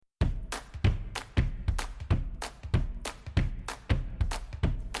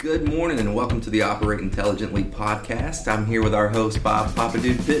Good morning and welcome to the Operate Intelligently podcast. I'm here with our host, Bob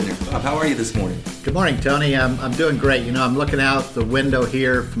Papadude Bittner. Bob, how are you this morning? Good morning, Tony. I'm doing great. You know, I'm looking out the window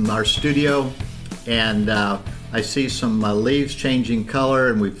here from our studio, and I see some leaves changing color,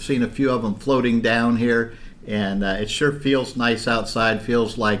 and we've seen a few of them floating down here, and it sure feels nice outside.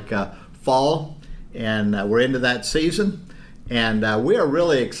 Feels like fall, and we're into that season. And we are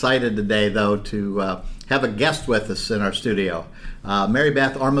really excited today, though, to have a guest with us in our studio. Mary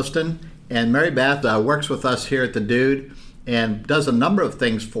Beth Ormiston, and Mary Beth works with us here at The Dude and does a number of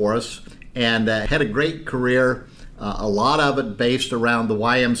things for us, and had a great career, a lot of it based around the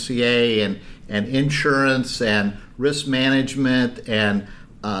YMCA and insurance and risk management and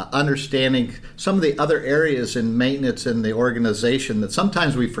understanding some of the other areas in maintenance in the organization that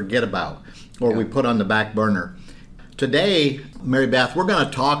sometimes we forget about or we put on the back burner. Today, Mary Beth, we're going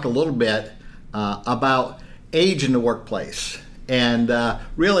to talk a little bit about age in the workplace. And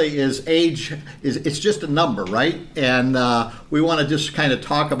really, it's just a number, right? And we want to just kind of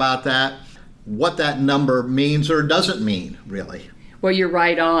talk about that, what that number means or doesn't mean, really. Well, you're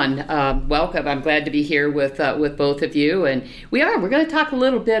right on. Welcome. I'm glad to be here with both of you. And we're going to talk a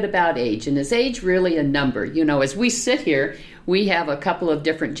little bit about age. And is age really a number? You know, as we sit here, we have a couple of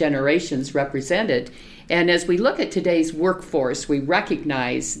different generations represented. And as we look at today's workforce, we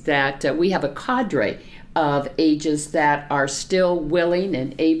recognize that we have a cadre of ages that are still willing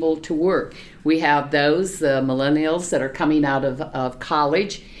and able to work. We have those, the millennials that are coming out of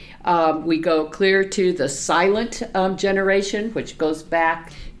college. We go clear to the silent generation, which goes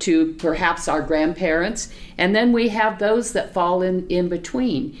back to perhaps our grandparents. And then we have those that fall in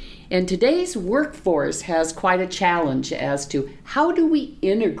between. And today's workforce has quite a challenge as to how do we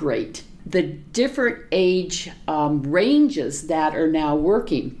integrate the different age ranges that are now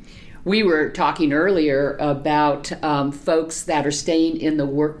working. We were talking earlier about folks that are staying in the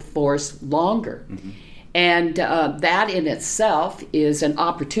workforce longer. Mm-hmm. And that in itself is an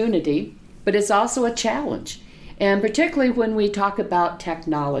opportunity, but it's also a challenge. And particularly when we talk about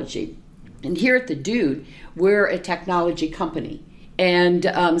technology. And here at The Dude, we're a technology company.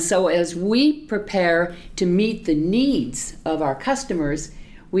 And so as we prepare to meet the needs of our customers,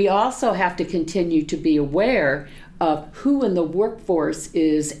 we also have to continue to be aware of who in the workforce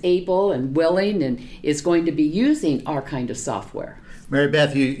is able and willing and is going to be using our kind of software. Mary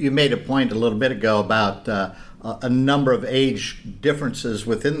Beth, you made a point a little bit ago about a number of age differences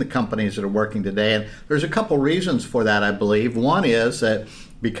within the companies that are working today, and there's a couple reasons for that, I believe. One is that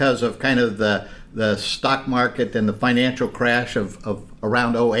because of kind of the stock market and the financial crash of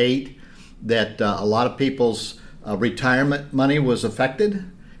around 2008, that a lot of people's retirement money was affected,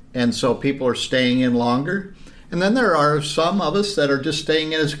 and so people are staying in longer. And then there are some of us that are just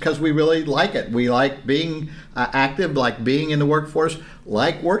staying in because we really like it. We like being active, like being in the workforce,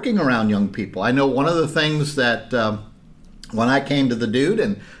 like working around young people. I know one of the things that when I came to The Dude,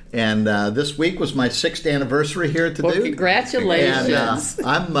 and this week was my 6th anniversary here at The Dude. Congratulations.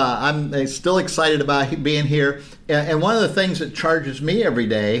 And I'm still excited about being here. And one of the things that charges me every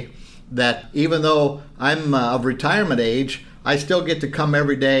day, that even though I'm of retirement age, I still get to come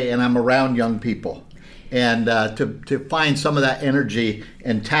every day and I'm around young people. And to find some of that energy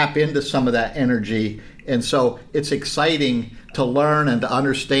and tap into some of that energy. And so it's exciting to learn and to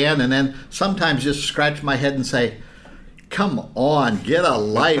understand, and then sometimes just scratch my head and say, come on, get a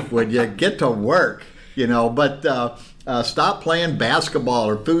life, would you? Get to work, you know, but stop playing basketball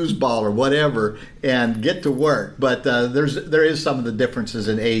or foosball or whatever and get to work. But there is some of the differences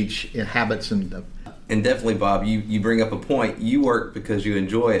in age, in habits, And definitely, Bob, you bring up a point. You work because you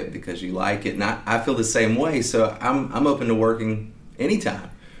enjoy it, because you like it, and I feel the same way. So I'm open to working anytime.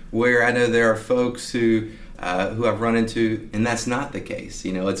 Where I know there are folks who I've run into, and that's not the case.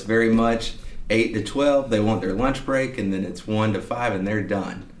 You know, it's very much 8 to 12. They want their lunch break, and then it's 1 to 5, and they're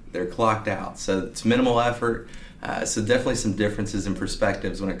done. They're clocked out. So it's minimal effort. So definitely some differences in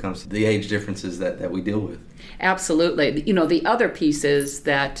perspectives when it comes to the age differences that we deal with. Absolutely. You know, the other piece is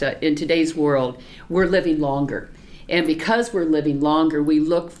that in today's world, we're living longer. And because we're living longer, we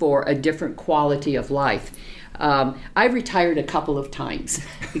look for a different quality of life. I retired a couple of times.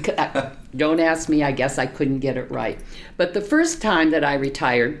 Don't ask me, I guess I couldn't get it right. But the first time that I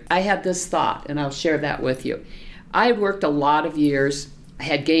retired, I had this thought, and I'll share that with you. I had worked a lot of years. I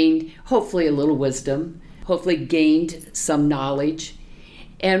had gained, hopefully, a little wisdom, hopefully gained some knowledge.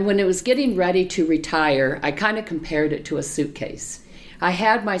 And when it was getting ready to retire, I kind of compared it to a suitcase. I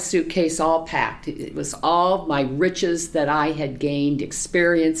had my suitcase all packed. It was all my riches that I had gained,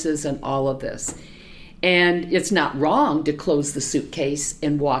 experiences, and all of this. And it's not wrong to close the suitcase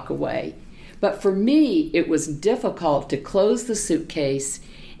and walk away. But for me, it was difficult to close the suitcase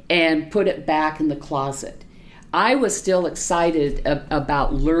and put it back in the closet. I was still excited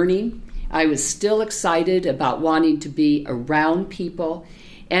about learning. I was still excited about wanting to be around people.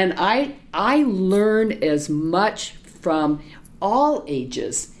 And I learn as much from all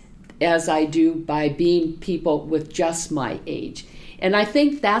ages as I do by being people with just my age. And I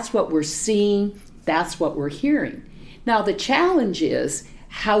think that's what we're seeing, that's what we're hearing. Now the challenge is,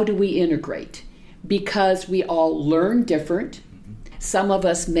 how do we integrate? Because we all learn different. Some of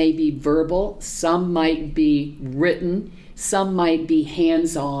us may be verbal, some might be written, some might be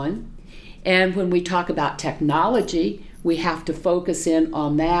hands-on. And when we talk about technology, we have to focus in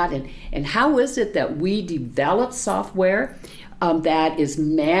on that. And how is it that we develop software that is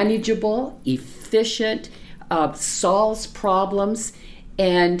manageable, efficient, solves problems,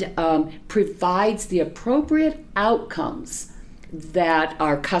 and provides the appropriate outcomes that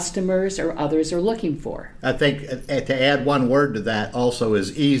our customers or others are looking for? I think to add one word to that also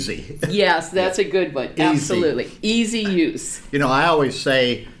is easy. Yes, that's a good one. Easy. Absolutely. Easy use. You know, I always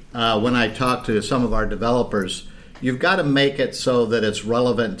say when I talk to some of our developers, you've got to make it so that it's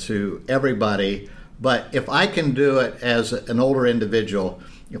relevant to everybody. But if I can do it as an older individual,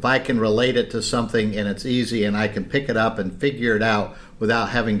 if I can relate it to something and it's easy and I can pick it up and figure it out without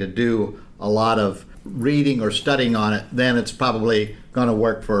having to do a lot of reading or studying on it, then it's probably going to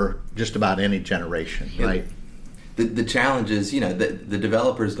work for just about any generation, right? The challenge is, you know, the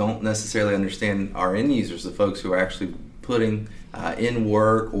developers don't necessarily understand our end users, the folks who are actually putting in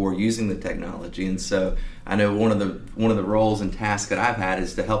work or using the technology. And so I know one of the roles and tasks that I've had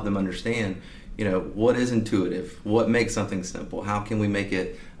is to help them understand, you know, what is intuitive, what makes something simple, how can we make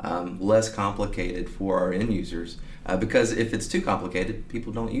it less complicated for our end users, because if it's too complicated,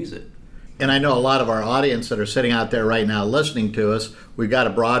 people don't use it. And I know a lot of our audience that are sitting out there right now listening to us, we've got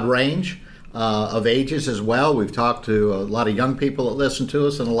a broad range of ages as well. We've talked to a lot of young people that listen to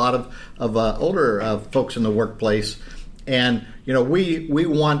us and a lot of older folks in the workplace. And, you know, we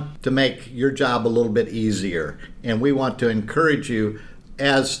want to make your job a little bit easier. And we want to encourage you,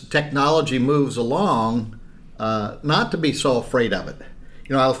 as technology moves along, not to be so afraid of it.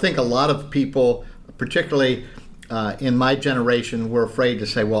 You know, I think a lot of people, particularly in my generation, were afraid to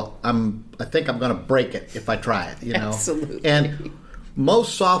say, well, I think I'm going to break it if I try it, you know. Absolutely. And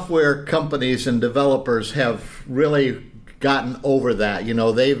most software companies and developers have really gotten over that. You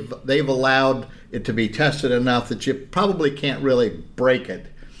know, they've allowed it to be tested enough that you probably can't really break it.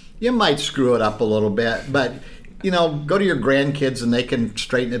 You might screw it up a little bit, but, you know, go to your grandkids and they can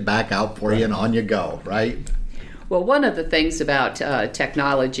straighten it back out for you and on you go, right? Well, one of the things about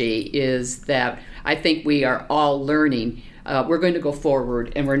technology is that I think we are all learning. We're going to go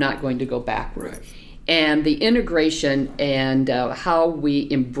forward and we're not going to go backward. Right. And the integration and how we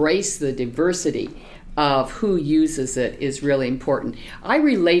embrace the diversity of who uses it is really important. I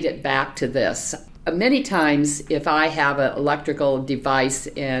relate it back to this. Many times if I have an electrical device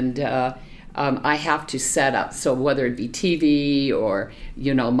and I have to set up, so whether it be TV or,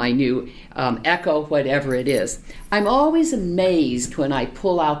 you know, my new Echo, whatever it is, I'm always amazed when I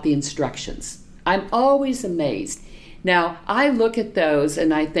pull out the instructions. I'm always amazed. Now, I look at those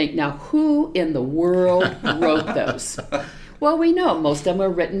and I think, now, who in the world wrote those? Well, we know most of them are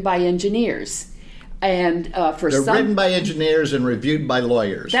written by engineers. And They're written by engineers and reviewed by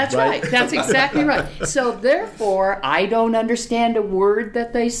lawyers. That's right. That's exactly right. So therefore, I don't understand a word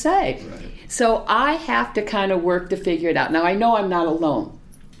that they say. Right. So I have to kind of work to figure it out. Now, I know I'm not alone.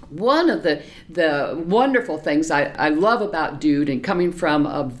 One of the wonderful things I love about Dude, and coming from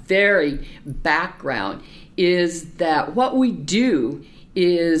a very background, is that what we do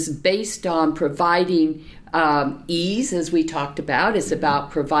is based on providing ease, as we talked about. It's about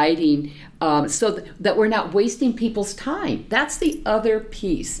providing so that we're not wasting people's time. That's the other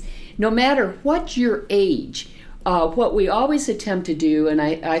piece. No matter what your age, what we always attempt to do, and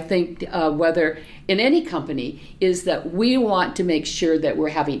I think whether in any company, is that we want to make sure that we're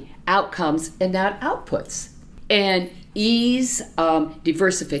having outcomes and not outputs. And ease,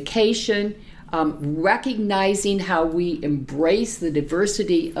 diversification, recognizing how we embrace the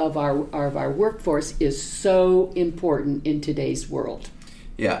diversity of our workforce is so important in today's world.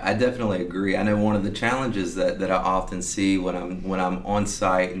 Yeah, I definitely agree. I know one of the challenges that I often see when I'm on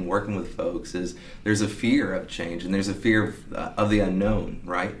site and working with folks is there's a fear of change and there's a fear of the unknown,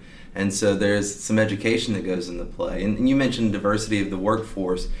 right? And so there's some education that goes into play. And you mentioned diversity of the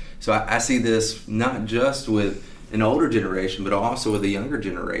workforce. So I see this not just with an older generation, but also with a younger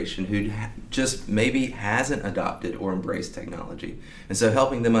generation who just maybe hasn't adopted or embraced technology. And so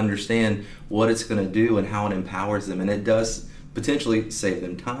helping them understand what it's going to do and how it empowers them. And it does potentially save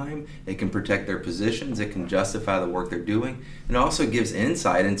them time, it can protect their positions, it can justify the work they're doing, and it also gives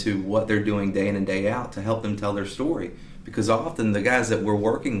insight into what they're doing day in and day out to help them tell their story. Because often the guys that we're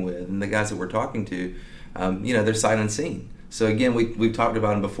working with and the guys that we're talking to, they're sight unseen. So again, we've talked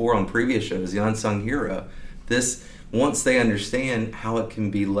about them before on previous shows, the unsung hero. This, once they understand how it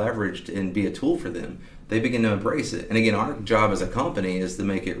can be leveraged and be a tool for them, they begin to embrace it. And again, our job as a company is to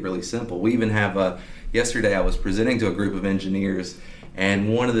make it really simple. We even have yesterday I was presenting to a group of engineers,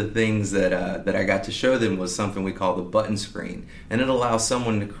 and one of the things that I got to show them was something we call the button screen. And it allows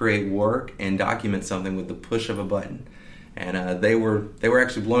someone to create work and document something with the push of a button. And they were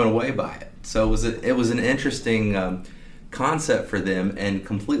actually blown away by it. So it was an interesting concept for them and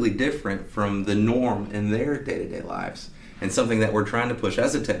completely different from the norm in their day-to-day lives, and something that we're trying to push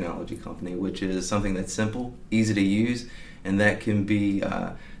as a technology company, which is something that's simple, easy to use, and that can be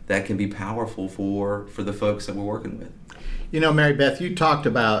powerful for the folks that we're working with. You know, Mary Beth, you talked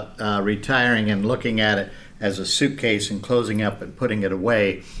about retiring and looking at it as a suitcase and closing up and putting it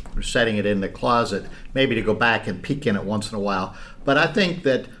away or setting it in the closet, maybe to go back and peek in it once in a while. But I think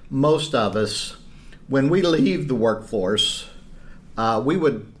that most of us, when we leave the workforce, we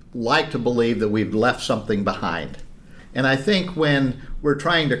would like to believe that we've left something behind. And I think when we're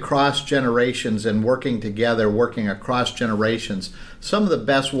trying to cross generations and working together, working across generations, some of the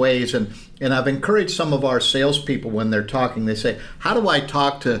best ways, and I've encouraged some of our salespeople when they're talking, they say, how do I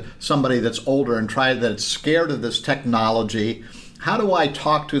talk to somebody that's older and that's scared of this technology? How do I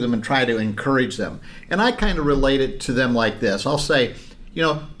talk to them and try to encourage them? And I kind of relate it to them like this. I'll say,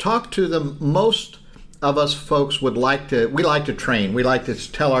 talk to them. Most of us folks we like to train. We like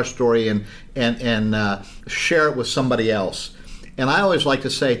to tell our story and share it with somebody else. And I always like to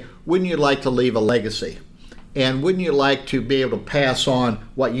say, wouldn't you like to leave a legacy? And wouldn't you like to be able to pass on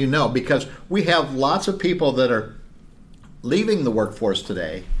what you know? Because we have lots of people that are leaving the workforce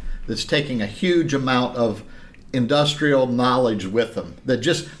today that's taking a huge amount of industrial knowledge with them.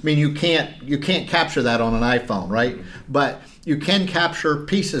 You can't capture that on an iPhone, right? But you can capture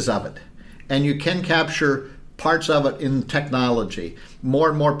pieces of it. And you can capture parts of it in technology. More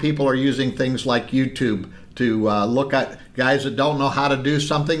and more people are using things like YouTube to look at guys that don't know how to do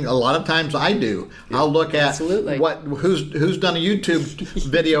something. A lot of times I do. I'll look at who's done a YouTube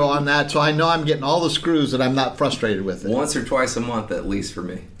video on that, so I know I'm getting all the screws that I'm not frustrated with it. Once or twice a month, at least for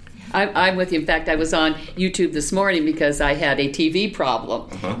me. I'm with you. In fact, I was on YouTube this morning because I had a TV problem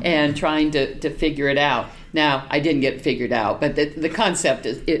and trying to figure it out. Now, I didn't get it figured out, but the concept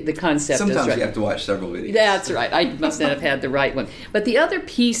is Sometimes is right. You have to watch several videos. That's right. I must not have had the right one. But the other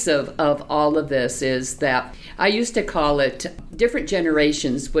piece of all of this is that I used to call it different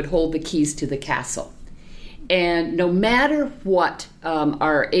generations would hold the keys to the castle. And no matter what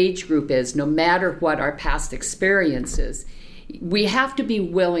our age group is, no matter what our past experience is, we have to be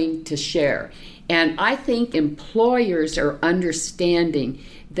willing to share. And I think employers are understanding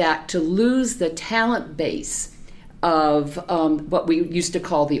that to lose the talent base of what we used to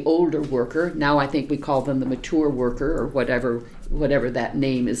call the older worker, now I think we call them the mature worker or whatever that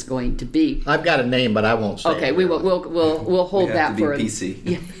name is going to be. I've got a name, but I won't say okay, it. We'll hold that for PC.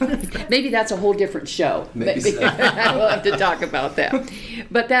 Yeah. Maybe that's a whole different show. Maybe so. We'll have to talk about that.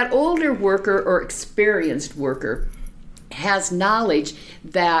 But that older worker or experienced worker has knowledge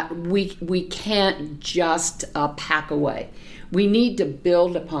that we can't just pack away. We need to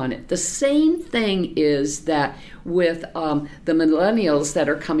build upon it. The same thing is that with the millennials that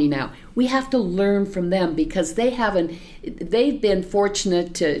are coming out, we have to learn from them because they've been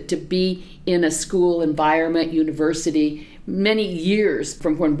fortunate to be in a school environment, university, many years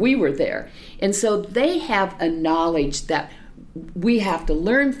from when we were there. And so they have a knowledge that we have to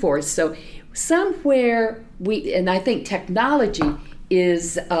learn for. So somewhere and I think technology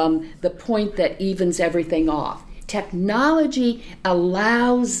is the point that evens everything off. Technology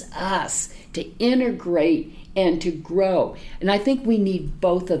allows us to integrate and to grow. And I think we need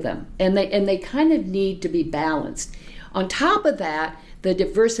both of them. And they kind of need to be balanced. On top of that, the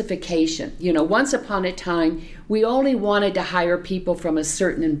diversification. Once upon a time, we only wanted to hire people from a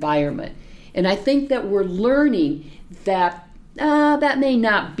certain environment. And I think that we're learning that that may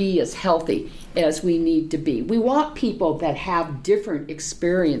not be as healthy as we need to be. We want people that have different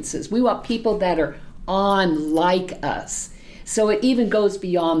experiences. We want people that are like us. So it even goes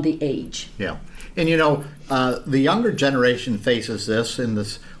beyond the age. Yeah. And the younger generation faces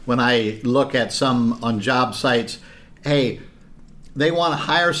this when I look at some on job sites, hey, they want to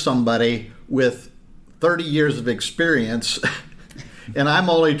hire somebody with 30 years of experience and I'm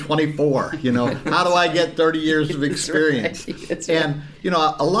only 24. How do I get 30 years of experience? That's right. And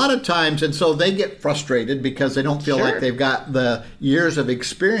a lot of times, and so they get frustrated because they don't feel Sure. like they've got the years of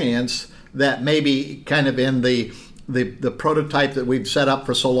experience that maybe kind of in the prototype that we've set up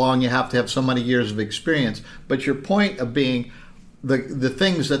for so long, you have to have so many years of experience. But your point of being the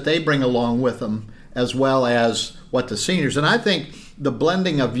things that they bring along with them, as well as what the seniors. And I think the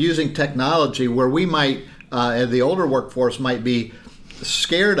blending of using technology where we might, the older workforce might be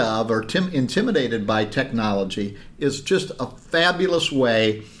scared of or intimidated by technology, is just a fabulous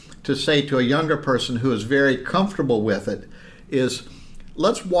way to say to a younger person who is very comfortable with it is,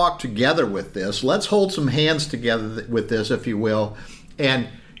 let's walk together with this. Let's hold some hands together with this, if you will. And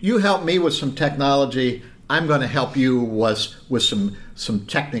you help me with some technology. I'm going to help you with some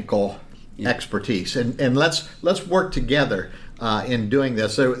technical expertise. And let's work together in doing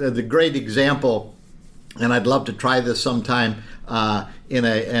this. So the great example, and I'd love to try this sometime on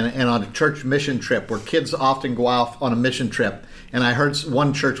a church mission trip where kids often go off on a mission trip. And I heard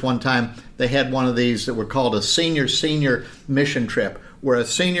one church one time, they had one of these that were called a senior mission trip, where a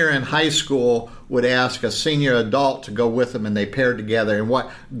senior in high school would ask a senior adult to go with them, and they paired together. And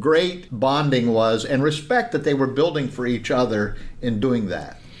what great bonding was, and respect that they were building for each other in doing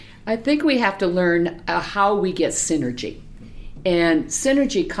that. I think we have to learn how we get synergy. And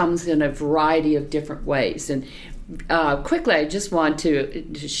synergy comes in a variety of different ways. And quickly, I just want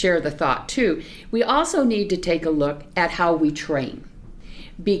to share the thought, too. We also need to take a look at how we train,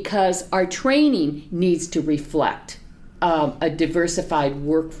 because our training needs to reflect a diversified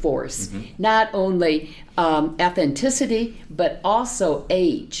workforce, not only ethnicity, but also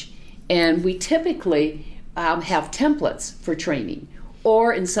age. And we typically have templates for training,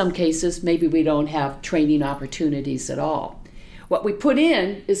 or in some cases, maybe we don't have training opportunities at all. What we put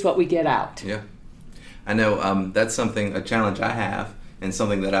in is what we get out. Yeah. I know that's a challenge I have, and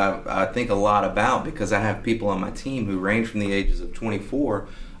something that I think a lot about, because I have people on my team who range from the ages of 24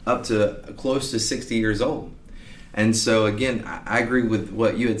 up to close to 60 years old. And so, again, I agree with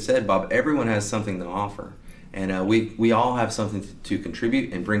what you had said, Bob. Everyone has something to offer. And we all have something to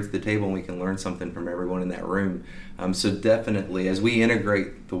contribute and bring to the table, and we can learn something from everyone in that room. So definitely, as we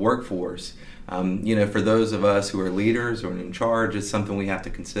integrate the workforce, for those of us who are leaders or in charge, it's something we have to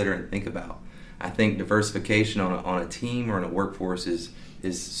consider and think about. I think diversification on a team or in a workforce is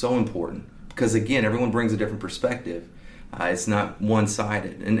so important because, again, everyone brings a different perspective. It's not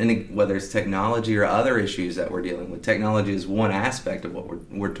one-sided, and whether it's technology or other issues that we're dealing with. Technology is one aspect of what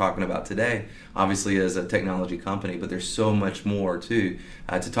we're talking about today, obviously as a technology company, but there's so much more too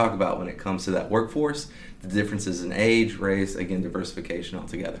to talk about when it comes to that workforce, the differences in age, race, again, diversification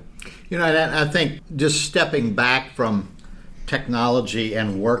altogether. And I think just stepping back from technology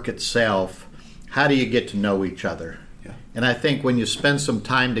and work itself, how do you get to know each other? Yeah. And I think when you spend some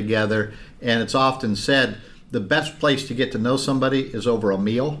time together, and it's often said, the best place to get to know somebody is over a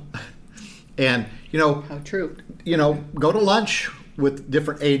meal. And, How true. Go to lunch with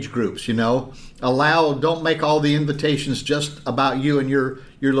different age groups, don't make all the invitations just about you and your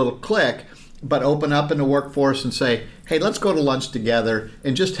little clique, but open up in the workforce and say, hey, let's go to lunch together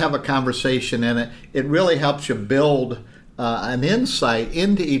and just have a conversation. And it really helps you build an insight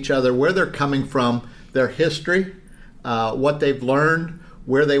into each other, where they're coming from, their history, what they've learned,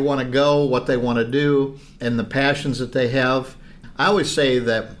 where they want to go, what they want to do, and the passions that they have. I always say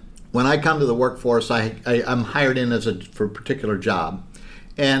that when I come to the workforce, I'm hired in for a particular job,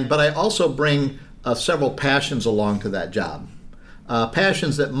 but I also bring several passions along to that job.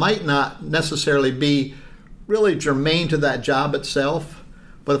 Passions that might not necessarily be really germane to that job itself,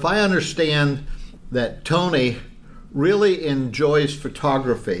 but if I understand that Tony really enjoys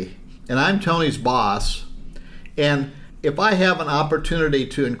photography, and I'm Tony's boss, and if I have an opportunity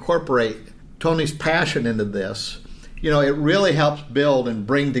to incorporate Tony's passion into this, it really helps build and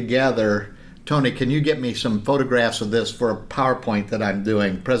bring together, Tony, can you get me some photographs of this for a PowerPoint that I'm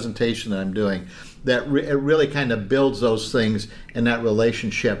doing, presentation that I'm doing, that it really kind of builds those things and that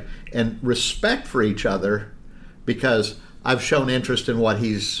relationship and respect for each other, because I've shown interest in what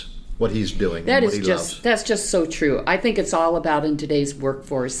he's doing. That's just so true. I think it's all about in today's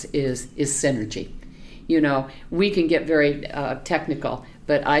workforce is synergy. We can get very technical,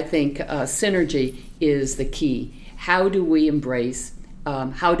 but I think synergy is the key. How do we embrace?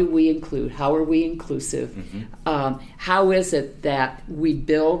 How do we include? How are we inclusive? Mm-hmm. How is it that we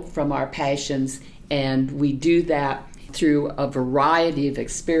build from our passions, and we do that through a variety of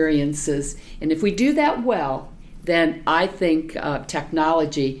experiences? And if we do that well, then I think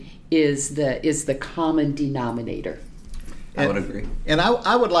technology is the common denominator. I would agree. And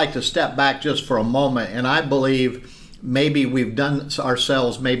I would like to step back just for a moment, and I believe maybe we've done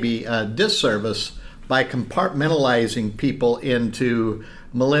ourselves maybe a disservice by compartmentalizing people into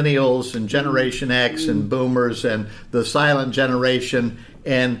millennials and Generation X and boomers and the silent generation,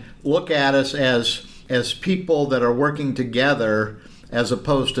 and look at us as people that are working together as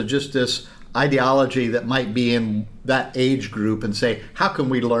opposed to just this ideology that might be in that age group, and say, how can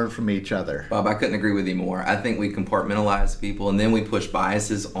we learn from each other? Bob, I couldn't agree with you more. I think we compartmentalize people, and then we push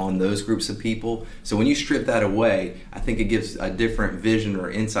biases on those groups of people. So when you strip that away, I think it gives a different vision or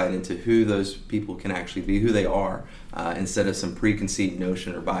insight into who those people can actually be, who they are, instead of some preconceived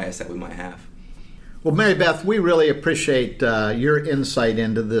notion or bias that we might have. Well, Mary Beth, we really appreciate your insight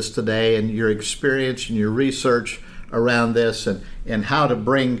into this today, and your experience and your research around this, and how to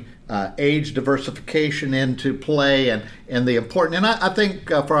bring age diversification into play, and the important. And I think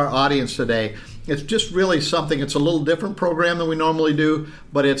for our audience today, it's just really something. It's a little different program than we normally do,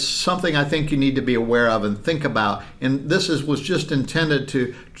 but it's something I think you need to be aware of and think about. And this was just intended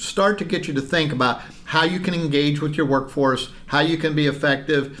to start to get you to think about how you can engage with your workforce, how you can be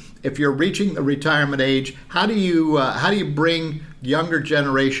effective. If you're reaching the retirement age, how do you bring younger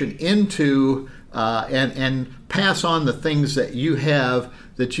generation into and pass on the things that you have,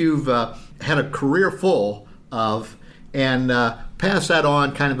 that you've had a career full of, and pass that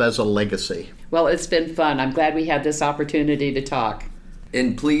on kind of as a legacy? Well, it's been fun. I'm glad we had this opportunity to talk.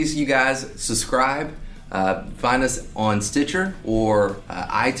 And please, you guys, subscribe. Find us on Stitcher or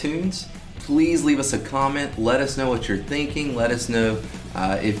iTunes. Please leave us a comment. Let us know what you're thinking. Let us know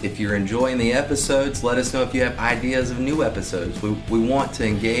if you're enjoying the episodes. Let us know if you have ideas of new episodes. We want to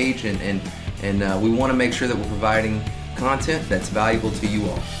engage, and we want to make sure that we're providing content that's valuable to you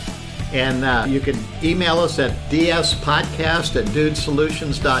all. And you can email us at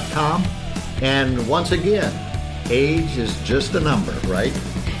dspodcast@dudesolutions.com. And once again, age is just a number, right?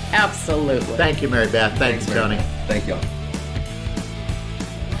 Absolutely. Thank you, Mary Beth. Thanks, Tony. Thank y'all.